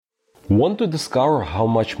Want to discover how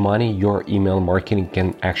much money your email marketing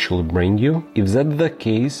can actually bring you? If that's the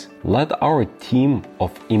case, let our team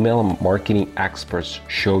of email marketing experts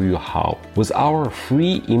show you how. With our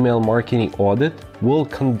free email marketing audit, we'll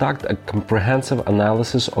conduct a comprehensive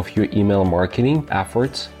analysis of your email marketing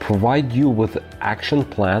efforts, provide you with an action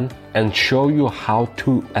plan, and show you how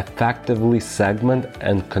to effectively segment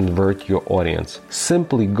and convert your audience.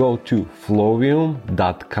 Simply go to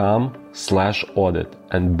flowium.com/audit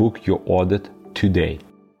and book your audit today.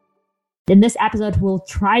 In this episode, we'll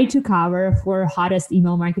try to cover 4 hottest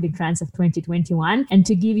email marketing trends of 2021 and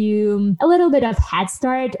to give you a little bit of head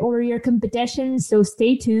start over your competition. So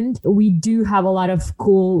stay tuned. We do have a lot of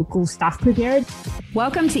cool stuff prepared.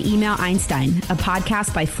 Welcome to Email Einstein, a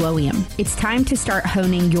podcast by Flowium. It's time to start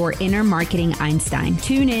honing your inner marketing Einstein.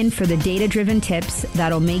 Tune in for the data-driven tips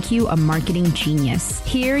that'll make you a marketing genius.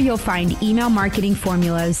 Here you'll find email marketing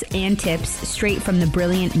formulas and tips straight from the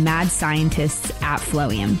brilliant mad scientists at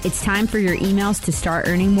Flowium. It's time for your emails to start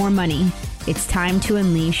earning more money. It's time to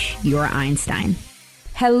unleash your Einstein.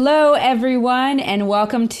 Hello, everyone, and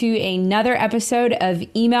welcome to another episode of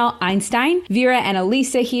Email Einstein. Vera and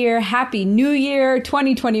Elisa here. Happy New Year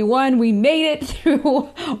 2021. We made it through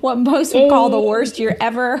what most would call the worst year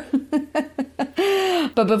ever.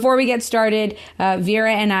 But before we get started,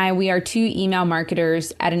 Vera and I, we are 2 email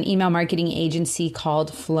marketers at an email marketing agency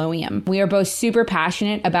called Flowium. We are both super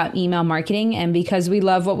passionate about email marketing, and because we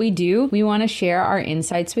love what we do, we want to share our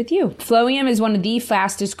insights with you. Flowium is one of the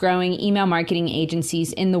fastest growing email marketing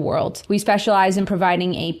agencies in the world. We specialize in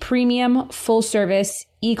providing a premium, full service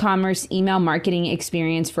e-commerce email marketing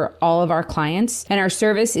experience for all of our clients, and our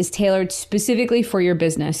service is tailored specifically for your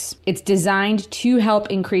business. It's designed to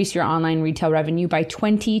help increase your online retail revenue by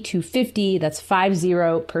 20 to 50, that's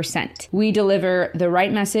 50%. We deliver the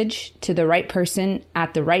right message to the right person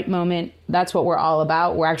at the right moment. That's what we're all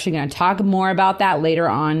about. We're actually going to talk more about that later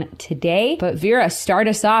on today. But Vera, start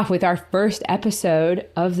us off with our first episode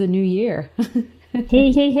of the new year.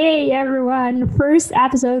 Hey, everyone. First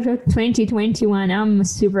episode of 2021. I'm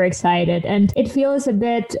super excited. And it feels a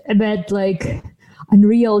bit like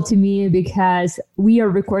unreal to me because we are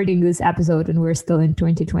recording this episode and we're still in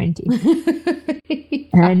 2020.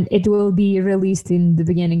 And it will be released in the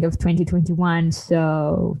beginning of 2021.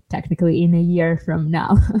 So technically in a year from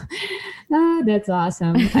now. That's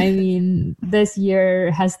awesome. I mean, this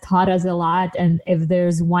year has taught us a lot. And if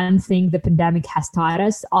there's one thing the pandemic has taught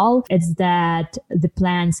us all, it's that the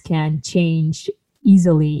plans can change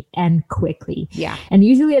easily and quickly. Yeah. And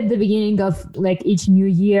usually at the beginning of like each new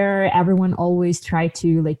year, everyone always try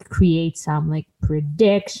to like create some like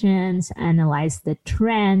predictions, analyze the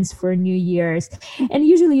trends for New Year's. And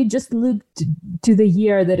usually you just look to the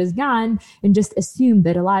year that is gone and just assume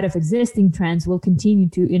that a lot of existing trends will continue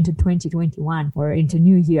into 2021 or into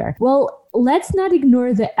New Year. Well, let's not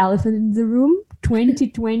ignore the elephant in the room.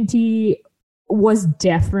 2020 was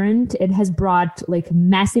different. It has brought like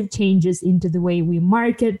massive changes into the way we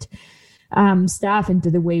market stuff, into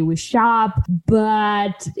the way we shop.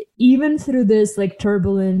 But even through this like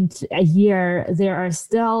turbulent year, there are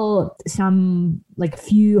still some like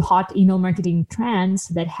few hot email marketing trends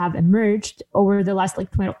that have emerged over the last like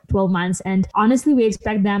 12 months. And honestly, we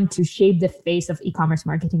expect them to shape the face of e-commerce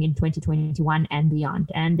marketing in 2021 and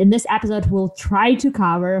beyond. And in this episode, we'll try to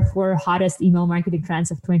cover 4 hottest email marketing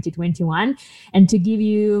trends of 2021 and to give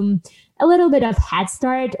you a little bit of head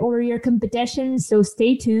start over your competition. So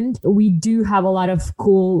stay tuned. We do have a lot of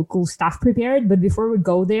cool stuff prepared. But before we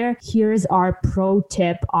go there, here's our pro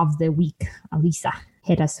tip of the week. Elisa,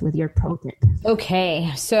 hit us with your pro tip.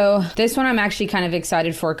 Okay, so this one I'm actually kind of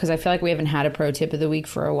excited for because I feel like we haven't had a pro tip of the week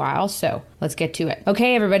for a while. So let's get to it.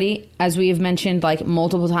 Okay, everybody, as we have mentioned like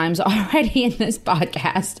multiple times already in this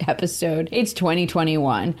podcast episode, it's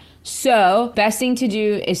 2021. So best thing to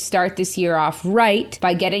do is start this year off right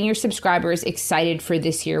by getting your subscribers excited for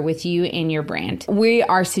this year with you and your brand. We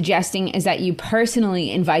are suggesting is that you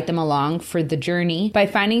personally invite them along for the journey by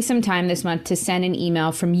finding some time this month to send an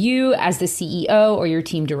email from you as the CEO or your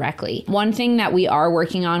team directly. One thing that we are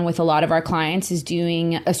working on with a lot of our clients is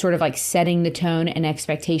doing a sort of like setting the tone and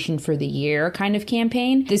expectation for the year kind of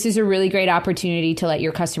campaign. This is a really great opportunity to let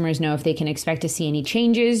your customers know if they can expect to see any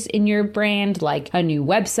changes in your brand, like a new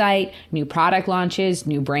website, new product launches,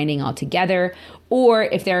 new branding altogether, or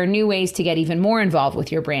if there are new ways to get even more involved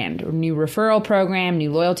with your brand, or new referral program,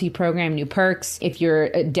 new loyalty program, new perks, if you're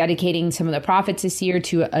dedicating some of the profits this year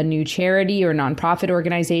to a new charity or nonprofit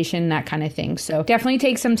organization, that kind of thing. So definitely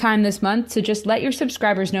take some time this month to just let your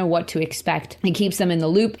subscribers know what to expect. It keeps them in the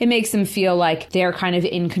loop. It makes them feel like they're kind of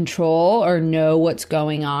in control or know what's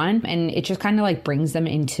going on. And it just kind of like brings them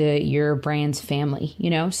into your brand's family, you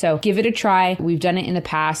know? So give it a try. We've done it in the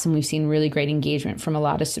past and we've seen really great engagement from a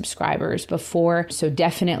lot of subscribers before. So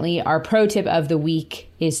definitely our pro tip of the week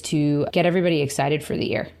is to get everybody excited for the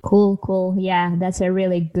year. Cool. Yeah, that's a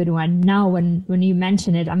really good one. Now, when you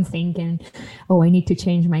mention it, I'm thinking, I need to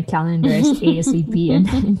change my calendar ASAP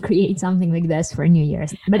and create something like this for New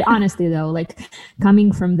Year's. But honestly, though, like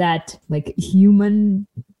coming from that like human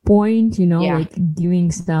point, like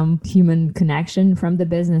giving some human connection from the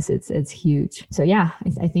business, it's huge. So yeah,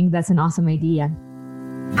 I think that's an awesome idea.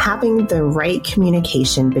 Having the right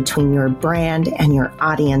communication between your brand and your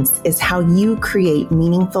audience is how you create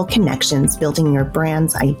meaningful connections, building your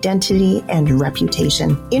brand's identity and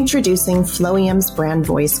reputation. Introducing Flowium's Brand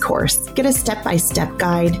Voice course. Get a step-by-step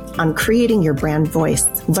guide on creating your brand voice.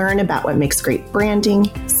 Learn about what makes great branding,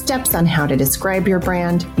 steps on how to describe your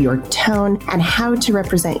brand, your tone, and how to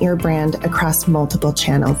represent your brand across multiple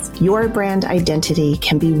channels. Your brand identity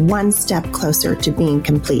can be one step closer to being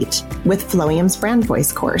complete with Flowium's Brand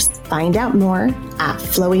Voice course. Find out more at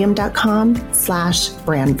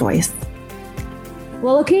flowium.com/brand voice.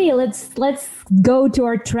 Well, okay, let's go to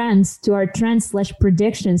our trends /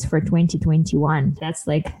 predictions for 2021. That's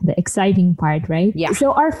like the exciting part, right? Yeah.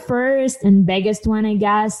 So our first and biggest one, I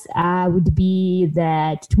guess, would be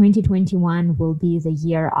that 2021 will be the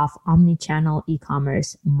year of omnichannel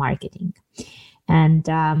e-commerce marketing. And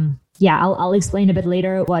I'll explain a bit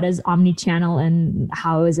later what is omnichannel and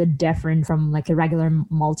how is it different from like a regular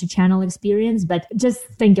multi-channel experience. But just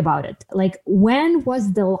think about it. Like, when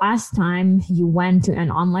was the last time you went to an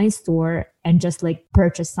online store and just like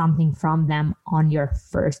purchase something from them on your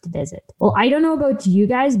first visit? Well, I don't know about you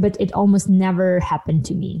guys, but it almost never happened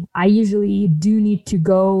to me. I usually do need to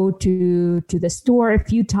go to the store a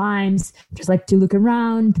few times, just like to look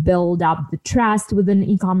around, build up the trust with an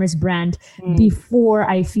e-commerce brand before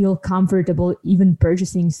I feel comfortable even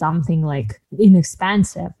purchasing something like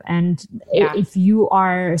inexpensive. And if you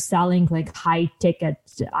are selling like high ticket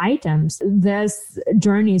items, this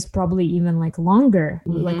journey is probably even like longer,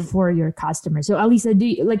 like for your customers. So Alisa, do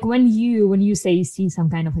you, like when you say see some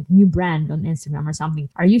kind of like new brand on Instagram or something,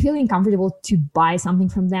 are you feeling comfortable to buy something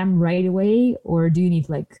from them right away, or do you need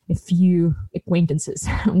like a few acquaintances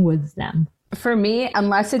with them? For me,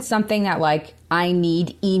 unless it's something that like I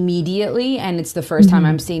need immediately and it's the first time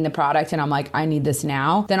I'm seeing the product and I'm like, I need this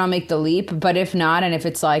now, then I'll make the leap. But if not, and if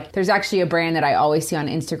it's like, there's actually a brand that I always see on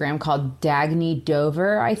Instagram called Dagny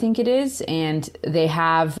Dover, I think it is. And they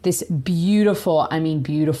have this beautiful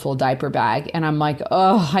diaper bag. And I'm like,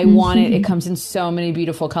 oh, I want it. It comes in so many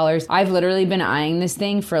beautiful colors. I've literally been eyeing this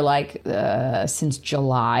thing for like since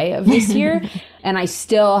July of this year. And I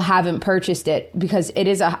still haven't purchased it because it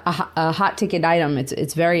is a hot ticket item.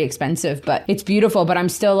 It's very expensive, but it's beautiful. But I'm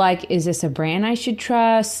still like, is this a brand I should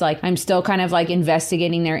trust? Like, I'm still kind of like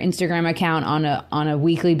investigating their Instagram account on a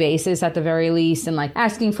weekly basis at the very least, and like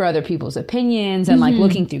asking for other people's opinions and like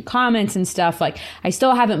looking through comments and stuff. Like, I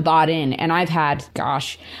still haven't bought in, and I've had,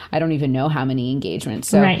 I don't even know how many engagements.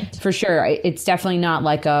 So for sure, it's definitely not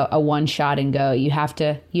like a one shot and go. You have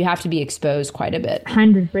to be exposed quite a bit.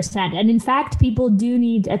 100%. And in fact, people do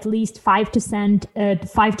need at least 5 to 7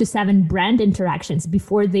 brand interactions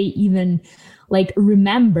before they even like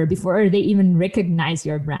remember, before they even recognize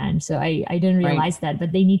your brand. So I didn't realize that,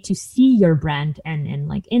 but they need to see your brand and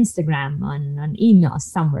like Instagram, on email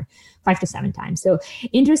somewhere 5 to 7 times. So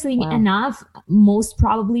interestingly enough, most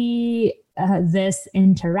probably this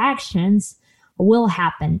interactions will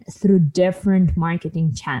happen through different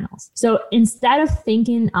marketing channels. So instead of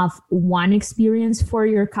thinking of one experience for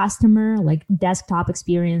your customer, like desktop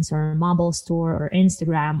experience or mobile store or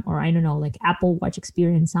Instagram, or I don't know, like Apple Watch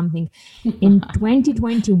experience, something, in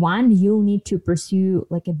 2021, you'll need to pursue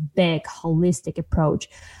like a big holistic approach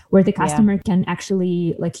where the customer can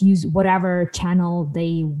actually like use whatever channel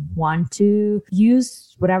they want to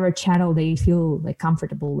use, whatever channel they feel like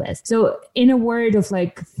comfortable with. So in a word of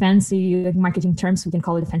like fancy like marketing terms, we can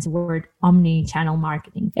call it a fancy word, omni-channel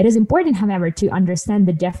marketing. It is important, however, to understand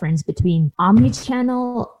the difference between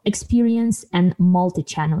omni-channel experience and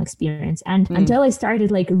multi-channel experience. And until I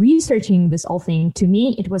started like researching this whole thing, to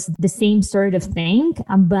me, it was the same sort of thing.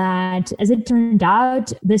 But as it turned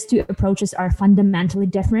out, these two approaches are fundamentally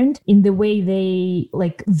different in the way they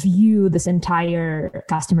like view this entire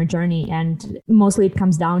customer journey. And mostly it comes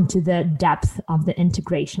comes down to the depth of the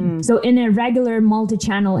integration. So in a regular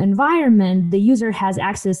multi-channel environment, the user has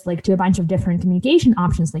access like to a bunch of different communication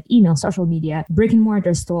options like email, social media, brick and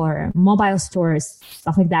mortar store, mobile stores,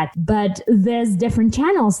 stuff like that. But there's different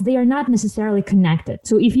channels. They are not necessarily connected.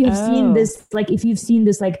 So if you have seen this, like if you've seen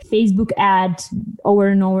this like Facebook ad over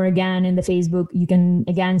and over again in the Facebook, you can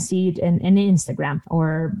again see it in Instagram,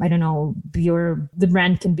 or I don't know, the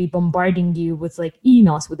brand can be bombarding you with like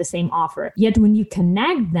emails with the same offer. Yet when you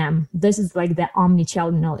connect them, this is like the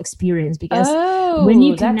omni-channel experience, because when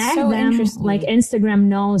you connect them, like Instagram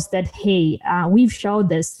knows that, hey, we've showed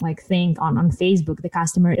this like thing on Facebook, the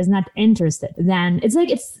customer is not interested. Then it's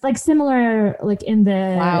like similar like in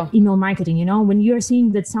the email marketing, you know, when you're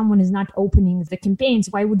seeing that someone is not opening the campaigns,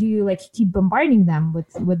 why would you like keep bombarding them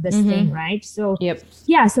with this thing, right? So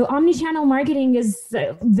so omni-channel marketing is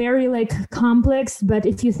very like complex, but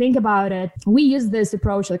if you think about it, we use this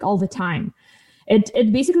approach like all the time.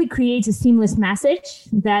 It basically creates a seamless message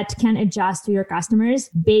that can adjust to your customers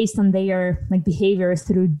based on their like behavior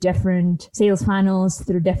through different sales funnels,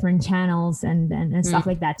 through different channels and stuff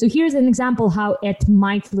like that. So here's an example how it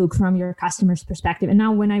might look from your customer's perspective. And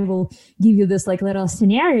now when I will give you this like little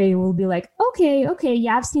scenario, you will be like, okay,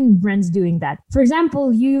 yeah, I've seen brands doing that. For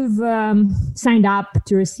example, you've signed up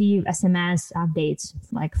to receive SMS updates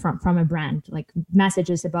like from a brand, like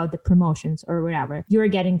messages about the promotions or whatever. You're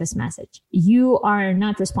getting this message. You are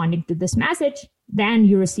not responding to this message, then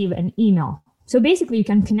you receive an email. So basically you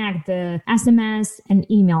can connect the SMS and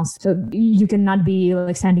emails. So you cannot be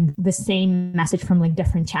like sending the same message from like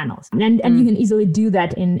different channels. And you can easily do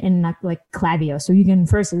that in like Klaviyo. So you can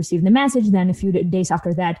first receive the message, then a few days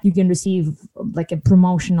after that, you can receive like a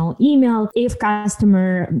promotional email. If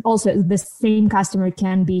the same customer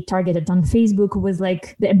can be targeted on Facebook with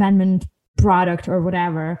like the abandoned product or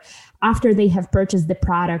whatever. After they have purchased the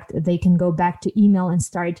product, they can go back to email and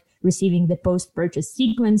start receiving the post-purchase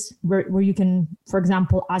sequence where you can, for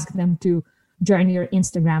example, ask them to join your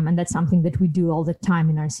Instagram. And that's something that we do all the time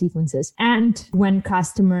in our sequences. And when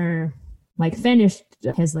customer like finished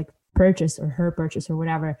his like purchase or her purchase or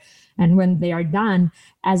whatever, and when they are done,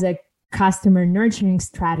 as a customer nurturing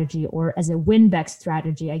strategy or as a win-back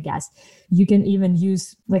strategy, I guess, you can even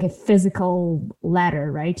use like a physical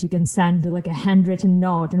letter, right? You can send like a handwritten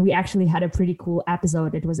note. And we actually had a pretty cool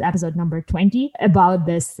episode. It was episode number 20 about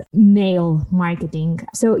this mail marketing.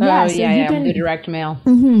 So you can the direct mail.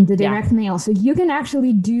 The direct mail. So you can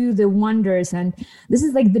actually do the wonders. And this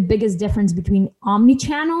is like the biggest difference between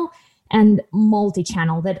omni-channel and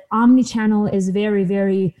multi-channel. That omni-channel is very,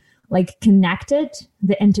 very like connected.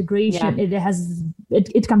 The integration,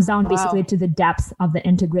 it comes down basically to the depth of the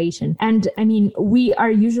integration. And I mean, we are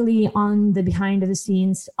usually on the behind the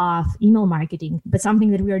scenes of email marketing, but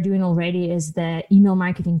something that we are doing already is the email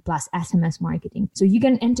marketing plus SMS marketing. So you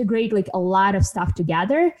can integrate like a lot of stuff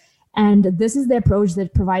together. And this is the approach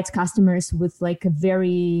that provides customers with like a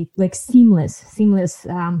very like seamless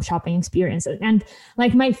shopping experience. And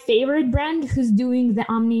like my favorite brand who's doing the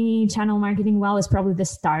omni-channel marketing well is probably the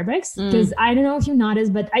Starbucks, because I don't know if you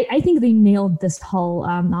noticed, but I think they nailed this whole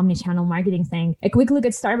omni-channel marketing thing. A quick look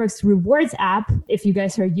at Starbucks rewards app, if you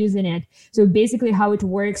guys are using it. So basically how it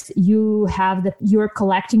works, you're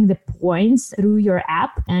collecting the points through your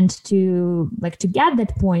app, and to get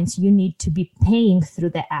that points, you need to be paying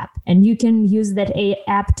through the app. And you can use that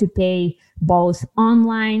app to pay both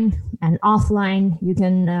online and offline. You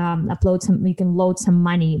can load some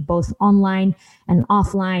money both online and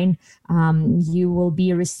offline. You will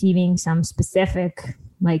be receiving some specific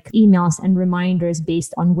like emails and reminders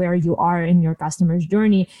based on where you are in your customer's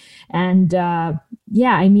journey. And I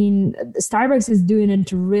mean, Starbucks is doing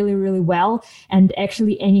it really, really well. And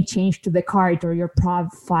actually any change to the cart or your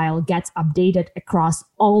profile gets updated across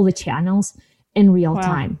all the channels in real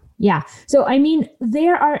time. Yeah. So, I mean,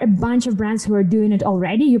 there are a bunch of brands who are doing it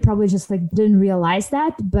already. You probably just like didn't realize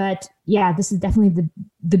that. But yeah, this is definitely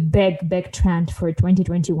the big trend for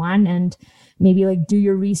 2021. And maybe like do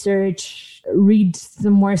your research, read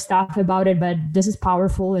some more stuff about it. But this is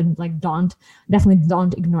powerful, and like definitely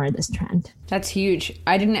don't ignore this trend. That's huge.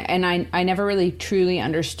 I never really truly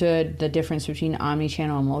understood the difference between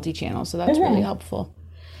omni-channel and multi-channel. So that's really helpful.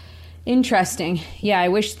 Interesting. Yeah, I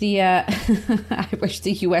wish the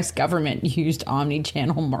U.S. government used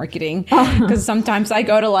omni-channel marketing, because sometimes I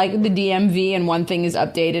go to like the DMV and one thing is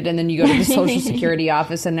updated, and then you go to the Social Security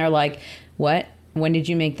office and they're like, "What? When did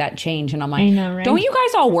you make that change?" And I'm like, I know, right? Don't you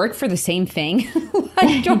guys all work for the same thing?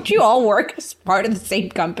 Like, don't you all work as part of the same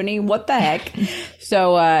company? What the heck?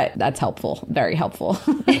 So that's helpful. Very helpful.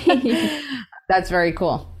 That's very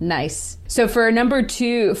cool. Nice. So for number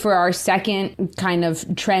 2, for our second kind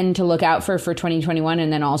of trend to look out for 2021,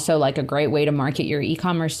 and then also like a great way to market your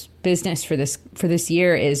e-commerce business for this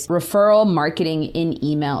year, is referral marketing in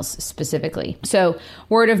emails specifically. So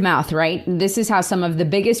word of mouth, right? This is how some of the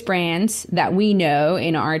biggest brands that we know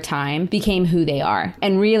in our time became who they are.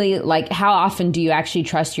 And really, like, how often do you actually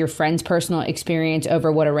trust your friend's personal experience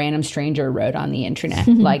over what a random stranger wrote on the internet?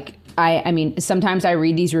 Like, I mean, sometimes I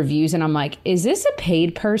read these reviews and I'm like, is this a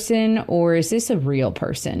paid person or is this a real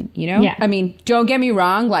person? You know? Yeah. I mean, don't get me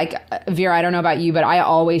wrong. Like, Vera, I don't know about you, but I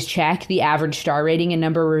always check the average star rating and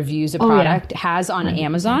number of reviews a product has on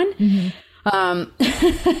Amazon. Mm-hmm.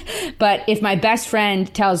 But if my best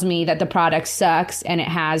friend tells me that the product sucks and it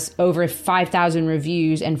has over 5,000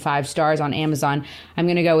 reviews and 5 stars on Amazon, I'm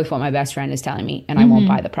going to go with what my best friend is telling me and I won't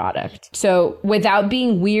buy the product. So without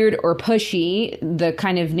being weird or pushy, the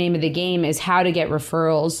kind of name of the game is how to get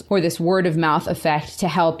referrals or this word of mouth effect to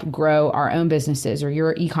help grow our own businesses or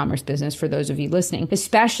your e-commerce business for those of you listening,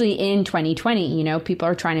 especially in 2020. You know, people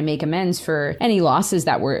are trying to make amends for any losses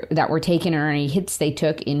that were taken or any hits they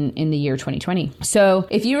took in the year 2020. So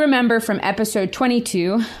if you remember from episode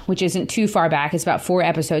 22, which isn't too far back, it's about 4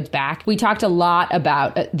 episodes back, we talked a lot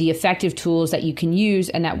about the effective tools that you can use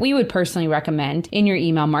and that we would personally recommend in your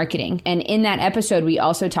email marketing. And in that episode, we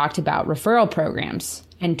also talked about referral programs.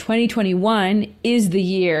 And 2021 is the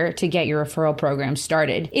year to get your referral program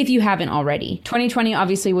started, if you haven't already. 2020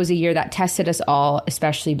 obviously was a year that tested us all,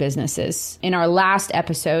 especially businesses. In our last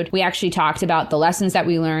episode, we actually talked about the lessons that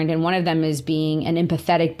we learned, and one of them is being an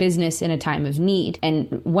empathetic business in a time of need.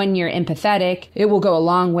 And when you're empathetic, it will go a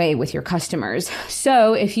long way with your customers.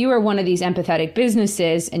 So if you are one of these empathetic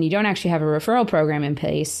businesses and you don't actually have a referral program in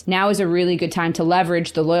place, now is a really good time to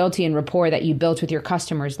leverage the loyalty and rapport that you built with your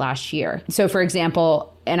customers last year. So for example,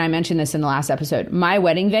 and I mentioned this in the last episode, my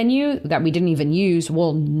wedding venue that we didn't even use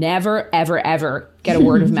will never, ever, ever get a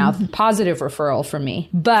word of mouth positive referral from me.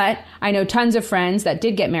 But I know tons of friends that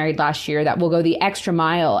did get married last year that will go the extra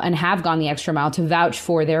mile and have gone the extra mile to vouch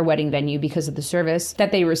for their wedding venue because of the service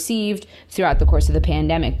that they received throughout the course of the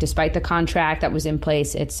pandemic, despite the contract that was in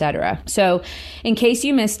place, etc. So in case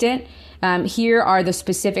you missed it, here are the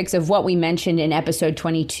specifics of what we mentioned in episode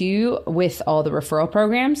 22 with all the referral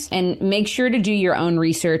programs. And make sure to do your own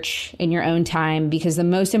research in your own time, because the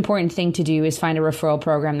most important thing to do is find a referral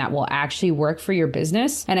program that will actually work for your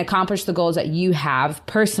business and accomplish the goals that you have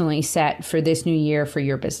personally set for this new year for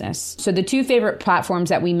your business. So the 2 favorite platforms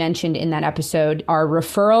that we mentioned in that episode are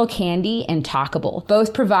Referral Candy and Talkable.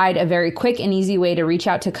 Both provide a very quick and easy way to reach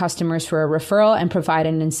out to customers for a referral and provide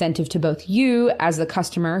an incentive to both you as the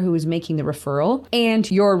customer who is making the referral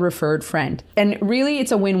and your referred friend. And really,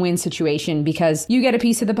 it's a win-win situation because you get a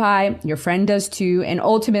piece of the pie, your friend does too, and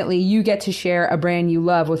ultimately you get to share a brand you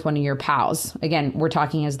love with one of your pals. Again, we're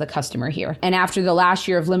talking as the customer here. And after the last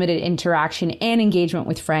year of limited interaction and engagement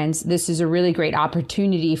with friends, this is a really great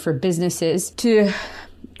opportunity for businesses to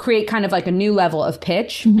create kind of like a new level of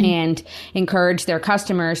pitch and encourage their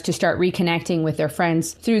customers to start reconnecting with their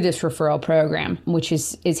friends through this referral program, which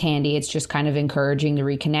is handy. It's just kind of encouraging the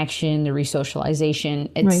reconnection, the resocialization,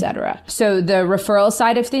 etc. Right. So the referral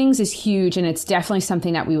side of things is huge, and it's definitely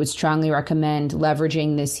something that we would strongly recommend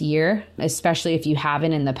leveraging this year, especially if you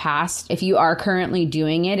haven't in the past. If you are currently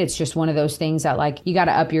doing it, it's just one of those things that like you got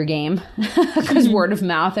to up your game because word of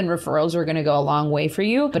mouth and referrals are going to go a long way for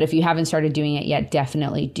you. But if you haven't started doing it yet,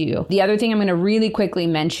 definitely do. The other thing I'm going to really quickly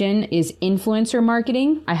mention is influencer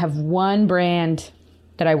marketing. I have one brand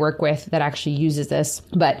that I work with that actually uses this,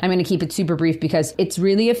 but I'm going to keep it super brief because it's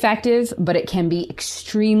really effective, but it can be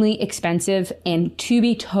extremely expensive. And to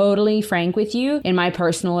be totally frank with you, in my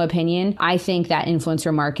personal opinion, I think that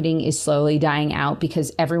influencer marketing is slowly dying out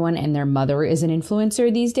because everyone and their mother is an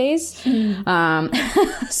influencer these days.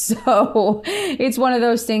 So it's one of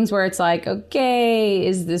those things where it's like, okay,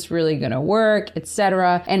 is this really going to work,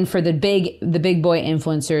 etc. And for the big boy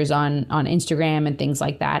influencers on Instagram and things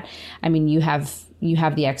like that, I mean, you have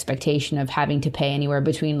the expectation of having to pay anywhere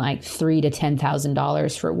between like $3,000 to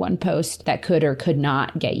 $10,000 for one post that could or could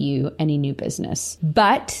not get you any new business.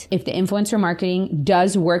 But if the influencer marketing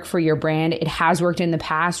does work for your brand, it has worked in the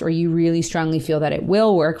past, or you really strongly feel that it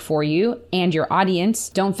will work for you and your audience,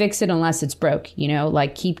 don't fix it unless it's broke,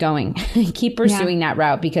 like keep going, keep pursuing that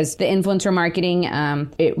route, because the influencer marketing,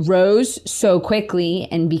 it rose so quickly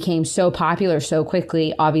and became so popular so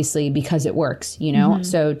quickly, obviously because it works,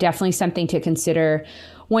 So definitely something to consider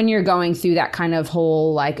when you're going through that kind of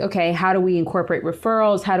whole like, okay, how do we incorporate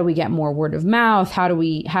referrals? How do we get more word of mouth? How do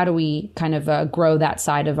we kind of grow that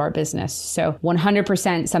side of our business? So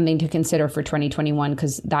 100% something to consider for 2021,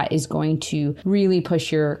 because that is going to really push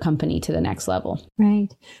your company to the next level. Right.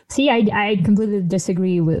 See, I completely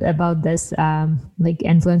disagree about this, like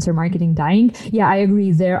influencer marketing dying. Yeah, I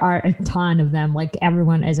agree. There are a ton of them. Like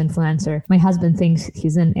everyone is influencer. My husband thinks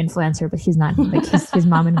he's an influencer, but he's not. Like his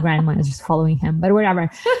mom and grandma is just following him. But whatever.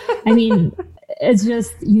 I mean, it's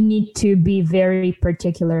just you need to be very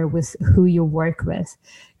particular with who you work with.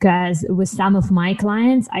 Because with some of my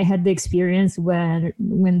clients, I had the experience when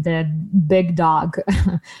the big dog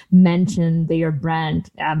mentioned their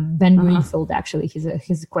brand. Ben Greenfield, actually, he's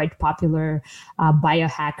a quite popular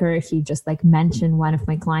biohacker. He just like mentioned one of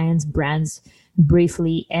my clients' brands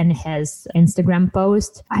briefly in his Instagram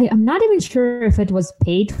post. I'm not even sure if it was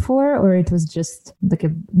paid for or it was just like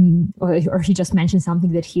or he just mentioned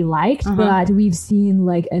something that he liked, but we've seen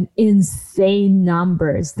like an insane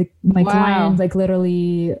numbers. My client like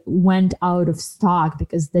literally went out of stock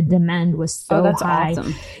because the demand was so high.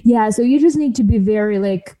 Awesome. Yeah. So you just need to be very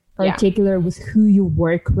like particular with who you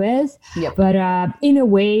work with. Yep. But in a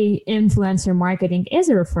way, influencer marketing is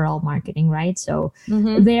a referral marketing, right? So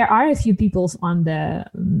there are a few people on the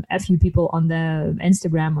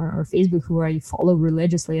Instagram or Facebook who I follow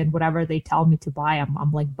religiously, and whatever they tell me to buy,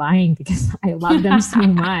 I'm like buying because I love them so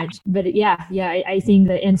much. But I think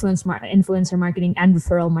the influencer marketing and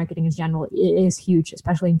referral marketing in general is huge,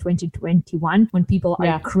 especially in 2021 when people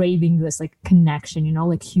are craving this like connection,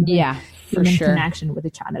 like human connection with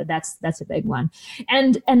each other. That's a big one.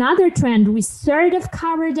 And another trend, we sort of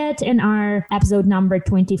covered it in our episode number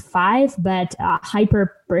 25, but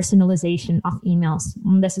hyper personalization of emails.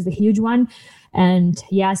 This is a huge one. And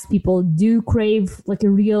yes, people do crave like a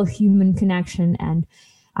real human connection, and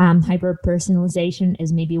hyper personalization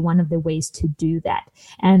is maybe one of the ways to do that.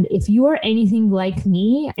 And if you are anything like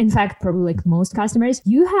me, in fact, probably like most customers,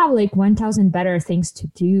 you have like 1,000 better things to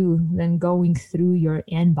do than going through your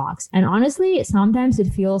inbox. And honestly, sometimes it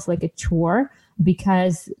feels like a chore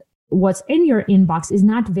because what's in your inbox is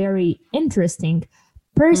not very interesting,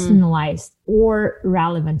 personalized or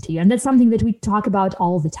relevant to you. And that's something that we talk about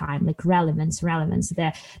all the time, like relevance,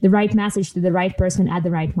 the right message to the right person at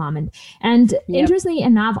the right moment. And interestingly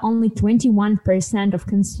enough, only 21% of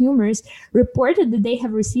consumers reported that they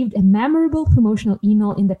have received a memorable promotional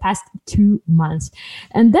email in the past 2 months.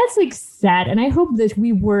 And that's like sad. And I hope that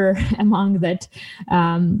we were among that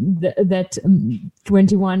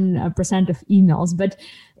 21% of emails. But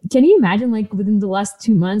can you imagine, like, within the last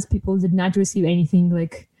 2 months, people did not receive anything,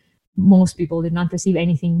 like, most people did not receive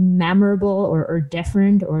anything memorable or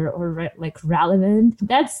different or like relevant.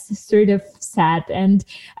 That's sort of sad. And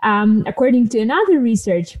according to another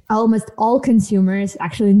research, almost all consumers,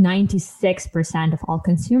 actually 96% of all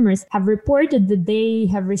consumers, have reported that they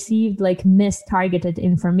have received like mistargeted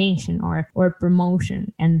information or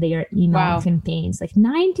promotion in their email campaigns. Like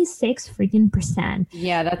 96%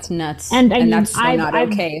 Yeah, that's nuts. And I mean, that's not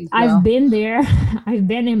okay. I've been there. I've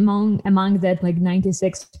been among that like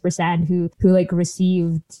 96% who like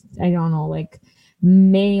received, I don't know, like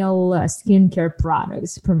male skincare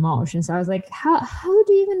products promotions. I was like, how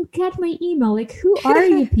do you even get my email? Like, who are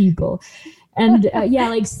you people? And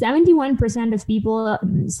like 71% of people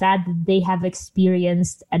said that they have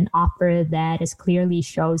experienced an offer that is clearly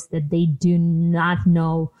shows that they do not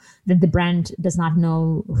know, that the brand does not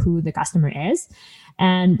know who the customer is.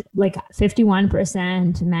 And like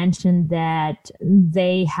 51% mentioned that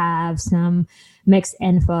they have some mixed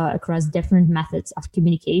info across different methods of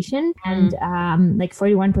communication. And like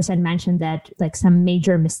 41% mentioned that like some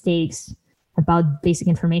major mistakes about basic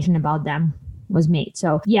information about them was made.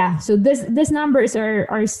 So so these numbers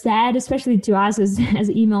are sad, especially to us as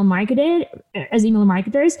email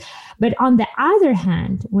marketers. But on the other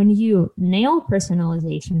hand, when you nail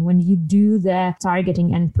personalization, when you do the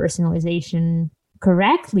targeting and personalization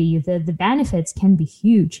correctly, the benefits can be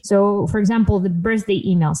huge. So for example, the birthday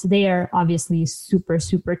emails, they are obviously super,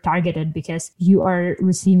 super targeted because you are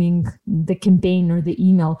receiving the campaign or the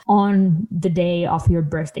email on the day of your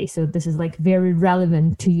birthday. So this is like very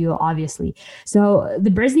relevant to you, obviously. So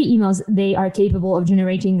the birthday emails, they are capable of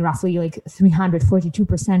generating roughly like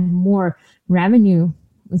 342% more revenue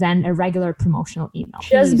than a regular promotional email,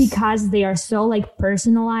 just because they are so like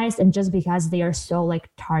personalized and just because they are so like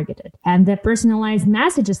targeted. And the personalized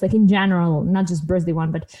messages, like in general, not just birthday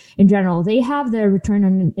one, but in general, they have the return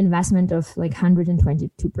on investment of like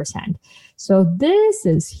 122%. So this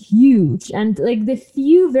is huge. And like the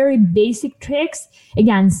few very basic tricks,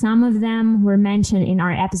 again, some of them were mentioned in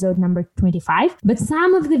our episode number 25, but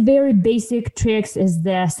some of the very basic tricks is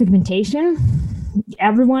the segmentation.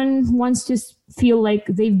 Everyone wants to feel like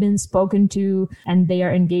they've been spoken to and they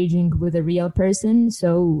are engaging with a real person.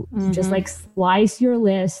 So just like slice your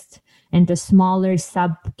list into smaller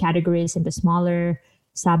subcategories, into smaller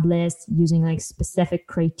sub lists using like specific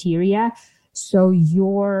criteria. So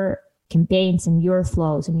your campaigns and your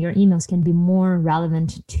flows and your emails can be more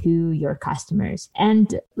relevant to your customers.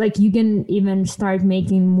 And like you can even start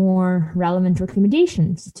making more relevant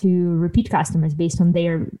recommendations to repeat customers based on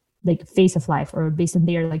their like phase of life or based on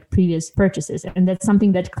their like previous purchases. And that's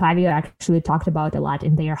something that Klaviyo actually talked about a lot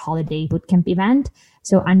in their holiday bootcamp event.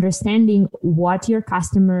 So understanding what your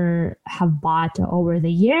customer have bought over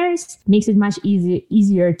the years makes it much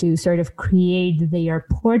easier to sort of create their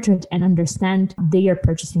portrait and understand their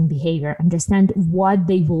purchasing behavior, understand what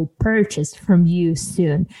they will purchase from you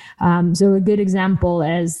soon. So a good example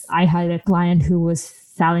is I had a client who's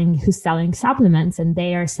selling supplements, and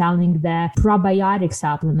they are selling the probiotic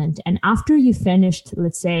supplement. And after you finished,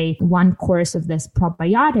 let's say, one course of this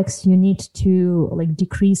probiotics, you need to like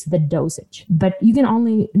decrease the dosage. But you can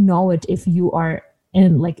only know it if you are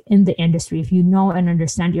in the industry, if you know and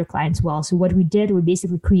understand your clients well. So what we did, we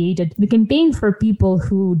basically created the campaign for people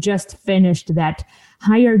who just finished that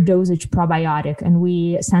higher dosage probiotic, and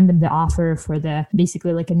we send them the offer for the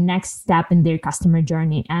basically like a next step in their customer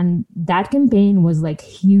journey. And that campaign was like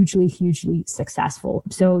hugely successful.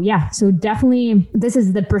 So yeah, so definitely this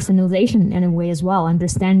is the personalization in a way as well,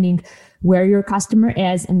 understanding where your customer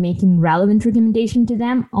is and making relevant recommendation to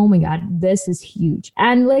them. Oh my God, this is huge.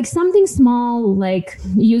 And like something small, like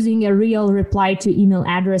using a real reply to email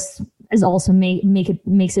address is also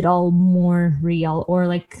makes it all more real, or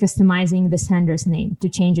like customizing the sender's name to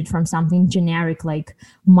change it from something generic like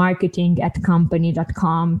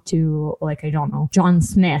marketing@company.com to like, I don't know, John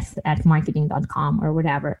Smith at marketing.com or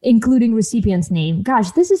whatever, including recipient's name.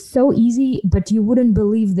 Gosh, this is so easy, but you wouldn't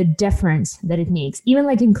believe the difference that it makes. Even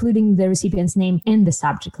like including the recipient's name in the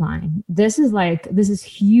subject line. This is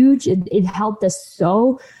huge. It helped us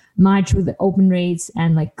so much with the open rates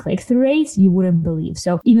and like click-through rates, you wouldn't believe.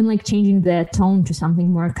 So even like changing the tone to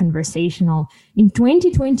something more conversational. In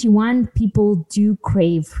 2021, people do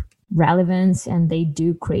crave relevance and they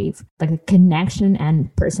do crave like a connection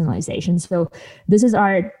and personalization. So this is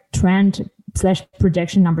our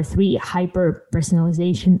trend/prediction number 3, hyper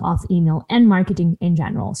personalization of email and marketing in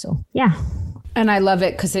general. So yeah. And I love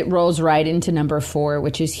it because it rolls right into number 4,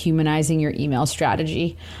 which is humanizing your email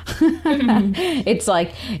strategy. It's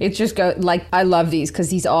just go like, I love these because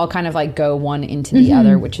these all kind of like go one into the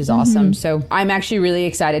other, which is awesome. So I'm actually really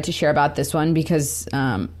excited to share about this one because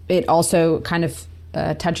it also kind of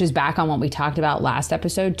touches back on what we talked about last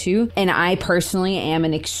episode too. And I personally am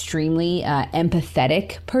an extremely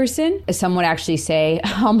empathetic person. Some would actually say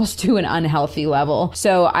almost to an unhealthy level.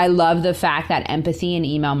 So I love the fact that empathy in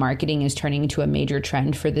email marketing is turning into a major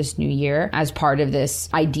trend for this new year as part of this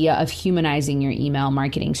idea of humanizing your email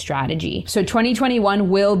marketing strategy. So 2021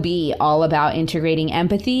 will be all about integrating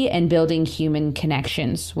empathy and building human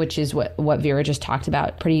connections, which is what Vera just talked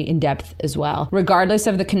about pretty in depth as well. Regardless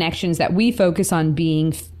of the connections that we focus on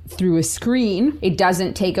being through a screen, it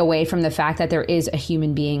doesn't take away from the fact that there is a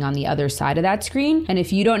human being on the other side of that screen. And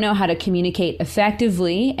if you don't know how to communicate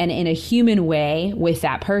effectively and in a human way with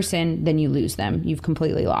that person, then you lose them. You've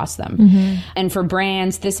completely lost them. And for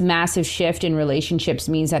brands, this massive shift in relationships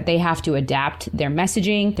means that they have to adapt their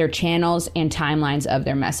messaging, their channels, and timelines of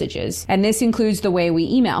their messages. And this includes the way we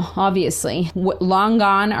email, obviously. Long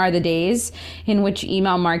gone are the days in which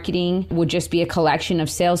email marketing would just be a collection of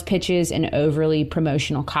sales pitches and overly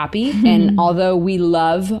promotional copy. And although we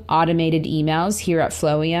love automated emails here at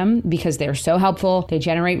Flowium because they're so helpful, they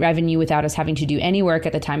generate revenue without us having to do any work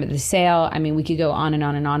at the time of the sale. I mean, we could go on and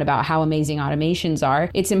on and on about how amazing automations are.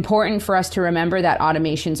 It's important for us to remember that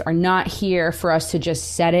automations are not here for us to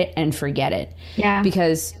just set it and forget it. Yeah.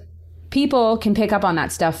 Because people can pick up on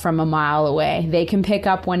that stuff from a mile away. They can pick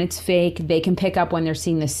up when it's fake. They can pick up when they're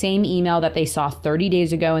seeing the same email that they saw 30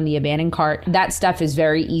 days ago in the abandoned cart. That stuff is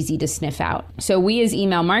very easy to sniff out. So we as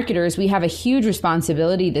email marketers, we have a huge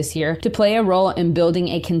responsibility this year to play a role in building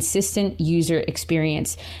a consistent user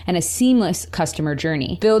experience and a seamless customer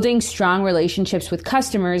journey. Building strong relationships with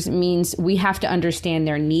customers means we have to understand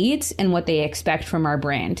their needs and what they expect from our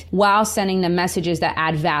brand, while sending them messages that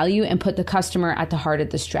add value and put the customer at the heart of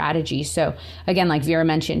the strategy. So again, like Vera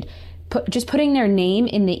mentioned, just putting their name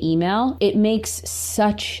in the email, it makes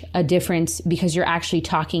such a difference because you're actually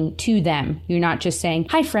talking to them. You're not just saying,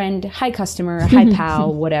 hi friend, hi customer, hi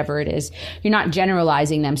pal, whatever it is. You're not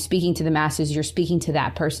generalizing them, speaking to the masses. You're speaking to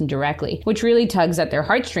that person directly, which really tugs at their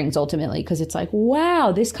heartstrings ultimately, because it's like,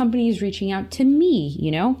 wow, this company is reaching out to me,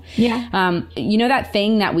 you know? Yeah. You know that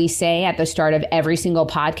thing that we say at the start of every single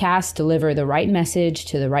podcast, deliver the right message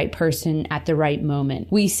to the right person at the right moment.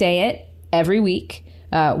 We say it every week.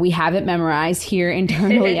 We have it memorized here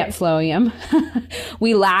internally at Flowium.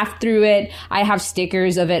 We laugh through it. I have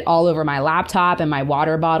stickers of it all over my laptop and my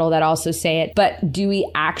water bottle that also say it. But do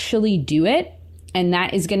we actually do it? And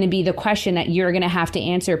that is going to be the question that you're going to have to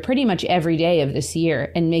answer pretty much every day of this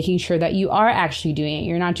year, and making sure that you are actually doing it.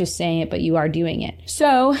 You're not just saying it, but you are doing it.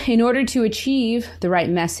 So in order to achieve the right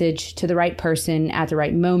message to the right person at the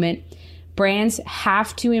right moment, brands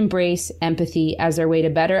have to embrace empathy as their way to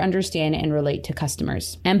better understand and relate to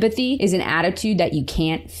customers. Empathy is an attitude that you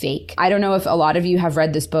can't fake. I don't know if a lot of you have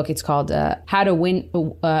read this book. It's called How to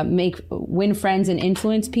Win Friends and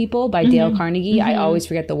Influence People by Dale Carnegie. I always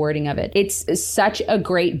forget the wording of it. It's such a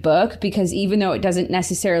great book because even though it doesn't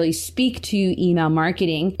necessarily speak to email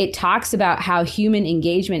marketing, it talks about how human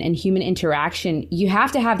engagement and human interaction, you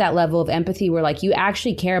have to have that level of empathy where like you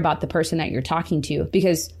actually care about the person that you're talking to,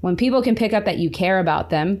 because when people can pick up that you care about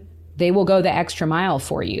them, they will go the extra mile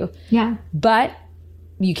for you. Yeah. But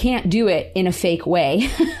you can't do it in a fake way.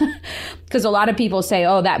 Because a lot of people say,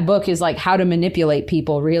 oh, that book is like how to manipulate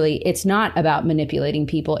people. Really, it's not about manipulating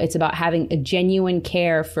people. It's about having a genuine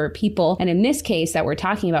care for people. And in this case that we're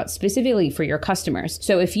talking about, specifically for your customers.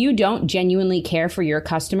 So if you don't genuinely care for your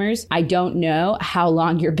customers, I don't know how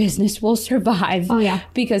long your business will survive. Oh, yeah.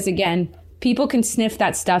 Because again, people can sniff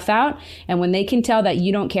that stuff out. And when they can tell that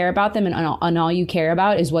you don't care about them and all you care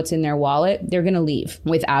about is what's in their wallet, they're going to leave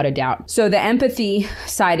without a doubt. So the empathy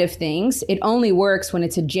side of things, it only works when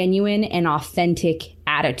it's a genuine and authentic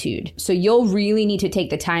attitude. So you'll really need to take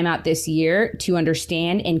the time out this year to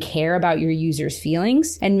understand and care about your users'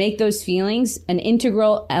 feelings and make those feelings an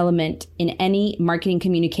integral element in any marketing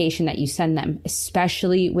communication that you send them,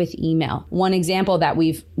 especially with email. One example that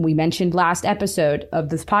we mentioned last episode of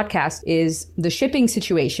this podcast is the shipping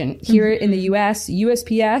situation. Here in the US,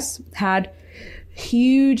 USPS had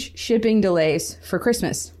huge shipping delays for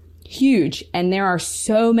Christmas. Huge. And there are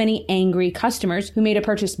so many angry customers who made a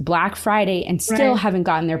purchase Black Friday and still haven't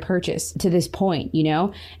gotten their purchase to this point, you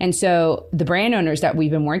know? And so the brand owners that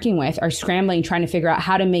we've been working with are scrambling, trying to figure out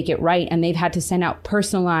how to make it right. And they've had to send out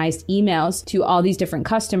personalized emails to all these different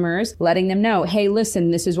customers, letting them know, hey,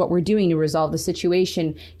 listen, this is what we're doing to resolve the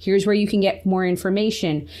situation. Here's where you can get more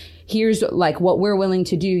information. Here's like what we're willing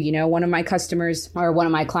to do. You know, one of my customers, or one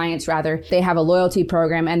of my clients rather, they have a loyalty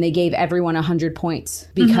program and they gave everyone 100 points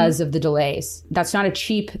because of the delays. That's not a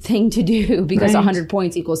cheap thing to do, because 100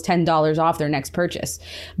 points equals $10 off their next purchase.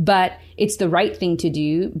 But it's the right thing to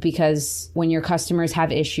do, because when your customers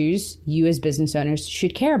have issues, you as business owners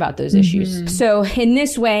should care about those issues. So in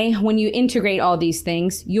this way, when you integrate all these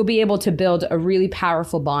things, you'll be able to build a really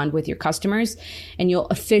powerful bond with your customers, and you'll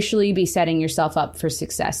officially be setting yourself up for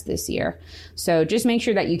success this year. So just make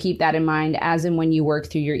sure that you keep that in mind as and when you work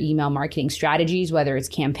through your email marketing strategies, whether it's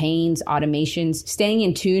campaigns, automations, staying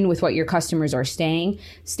in tune with what your customers are staying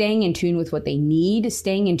in tune with what they need,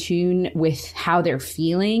 staying in tune with how they're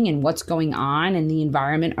feeling and what's going on in the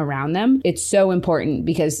environment around them. It's so important,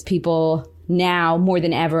 because people now more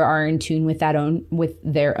than ever are in tune with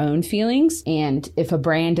their own feelings. And if a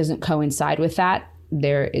brand doesn't coincide with that,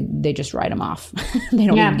 they just write them off. They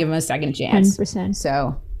don't even give them a second chance. 100%.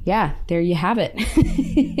 So yeah, there you have it.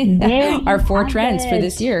 Our 4 trends for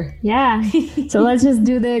this year. Yeah. So let's just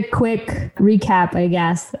do the quick recap, I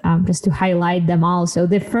guess, just to highlight them all. So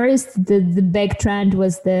the first, the big trend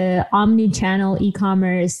was the omni-channel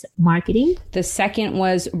e-commerce marketing. The second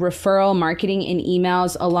was referral marketing in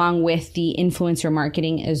emails, along with the influencer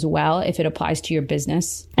marketing as well, if it applies to your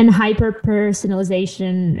business. And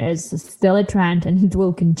hyper-personalization is still a trend, and it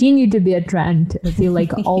will continue to be a trend, I feel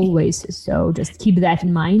like always. So just keep that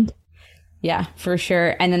in mind. Yeah, for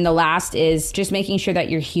sure. And then the last is just making sure that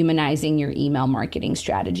you're humanizing your email marketing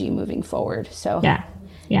strategy moving forward. So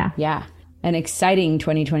Yeah. An exciting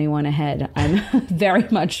 2021 ahead. I'm very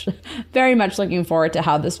much looking forward to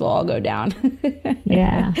how this will all go down.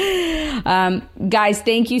 Guys,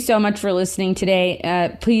 thank you so much for listening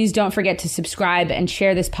today. Please don't forget to subscribe and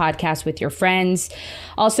share this podcast with your friends.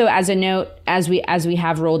 Also, as a note, as we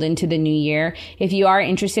have rolled into the new year, if you are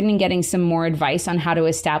interested in getting some more advice on how to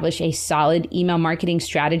establish a solid email marketing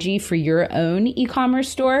strategy for your own e-commerce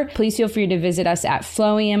store, please feel free to visit us at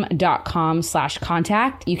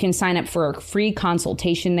flowium.com/contact. You can sign up for a free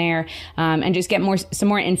consultation there and just get some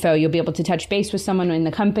more info. You'll be able to touch base with someone in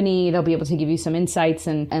the company. They'll be able to give you some insights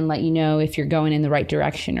and let you know if you're going in the right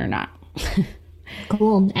direction or not.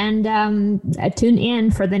 Cool. And tune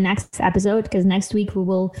in for the next episode, because next week we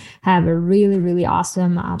will have a really, really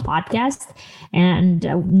awesome podcast. And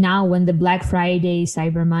now when the Black Friday,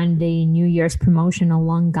 Cyber Monday, New Year's promotion are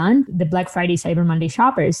long gone, the Black Friday, Cyber Monday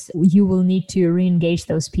shoppers, you will need to re-engage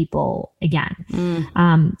those people again.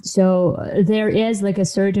 So there is like a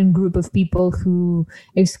certain group of people who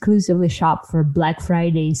exclusively shop for Black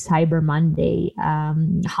Friday, Cyber Monday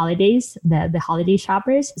holidays, the holiday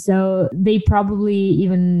shoppers. So they probably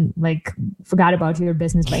even like forgot about your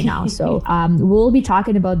business by now. So we'll be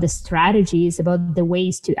talking about the strategies, about the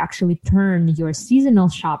ways to actually turn your seasonal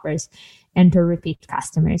shoppers into repeat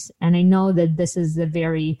customers. And I know that this is a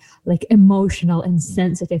very like emotional and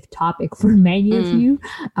sensitive topic for many of you.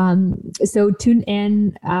 So tune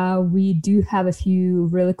in. We do have a few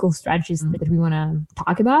really cool strategies that we want to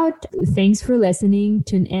talk about. Thanks for listening.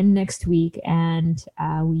 Tune in next week, and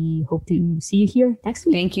we hope to see you here next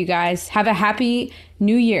week. Thank you, guys. Have a happy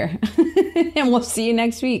new year, and we'll see you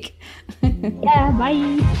next week. Yeah,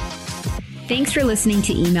 bye. Thanks for listening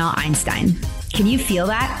to Email Einstein. Can you feel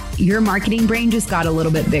that? Your marketing brain just got a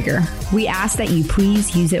little bit bigger. We ask that you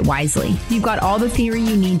please use it wisely. You've got all the theory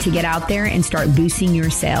you need to get out there and start boosting your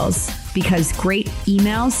sales, because great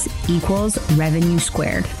emails equals revenue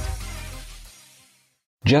squared.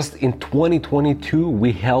 Just in 2022,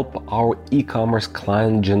 we help our e-commerce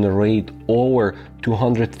client generate over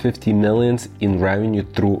 250 million in revenue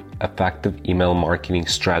through effective email marketing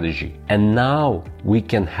strategy. And now we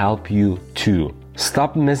can help you too.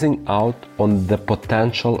 Stop missing out on the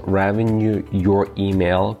potential revenue your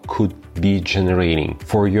email could be generating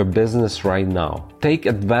for your business right now. Take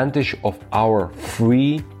advantage of our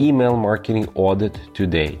free email marketing audit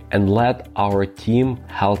today and let our team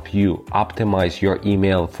help you optimize your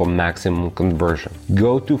email for maximum conversion.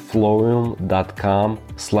 Go to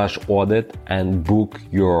flowium.com/audit and book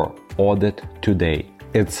your audit today.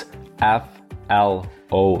 It's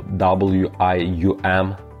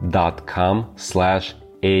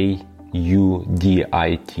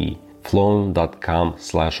FLOWIUM.com/AUDIT,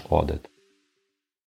 flowium.com/audit.